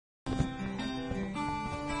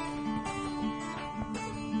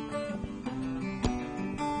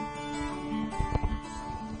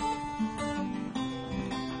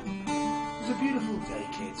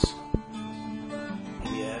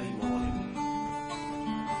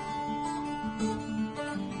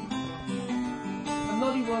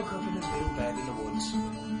woke up in his little bed in the woods.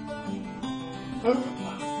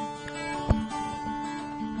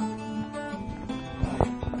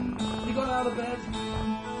 He got out of bed.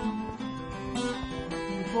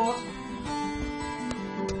 He thought,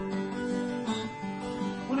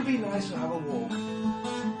 wouldn't it be nice to have a walk?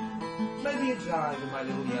 Maybe a drive in my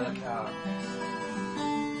little yellow car.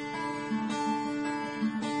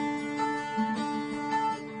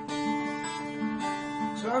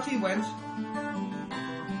 So out he went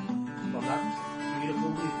on that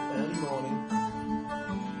beautiful early morning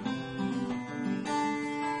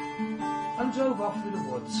and drove off through the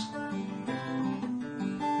woods.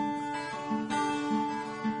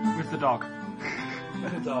 With the dog.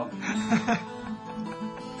 With the dog.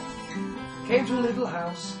 Came to a little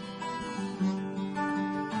house.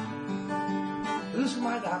 Whose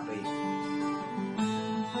might that be?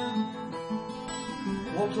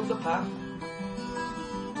 Walked up the path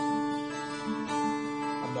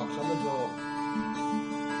and knocked on the door.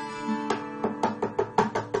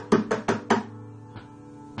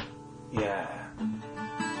 Yeah.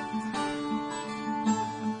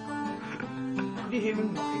 Could you hear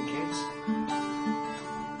him knocking, kids?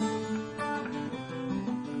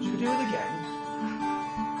 Should we do it again?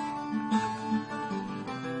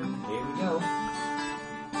 Here we go.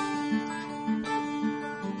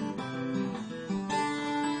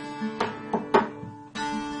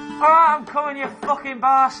 Oh, I'm coming, you fucking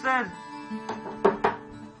bastard!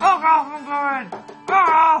 Fuck off, I'm going! Fuck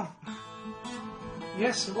off!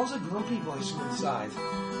 Yes, there was a grumpy voice from inside.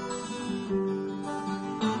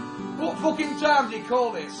 What fucking time do you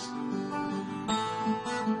call this?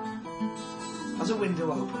 As a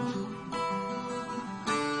window opened,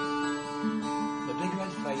 the big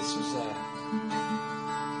red face was there.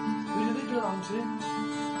 Who did it belong to?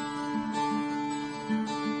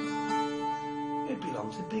 It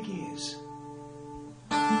belonged to Big Ears.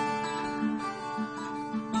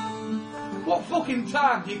 What fucking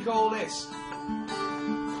time do you call this?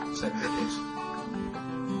 Said Bridget.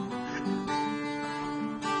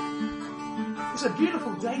 It's a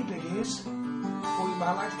beautiful day, Big Ears. Thought you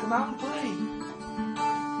might like to come out and play.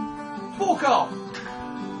 Fuck off!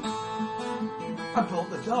 I brought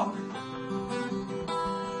the dog.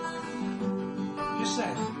 Just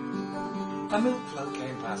then, a milk float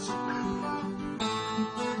came past.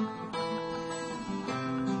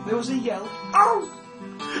 There was a yell. Ow!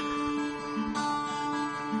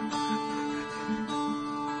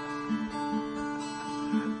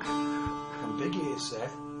 And Big Ears said,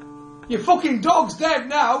 "Your fucking dog's dead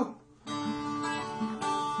now!"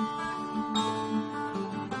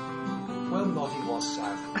 Well, Noddy was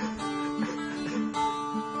sad.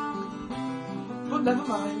 But never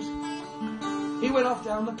mind. He went off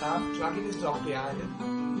down the path, dragging his dog behind him.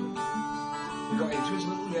 He got into his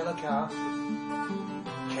little yellow car,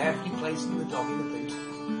 carefully placing the dog in the boot.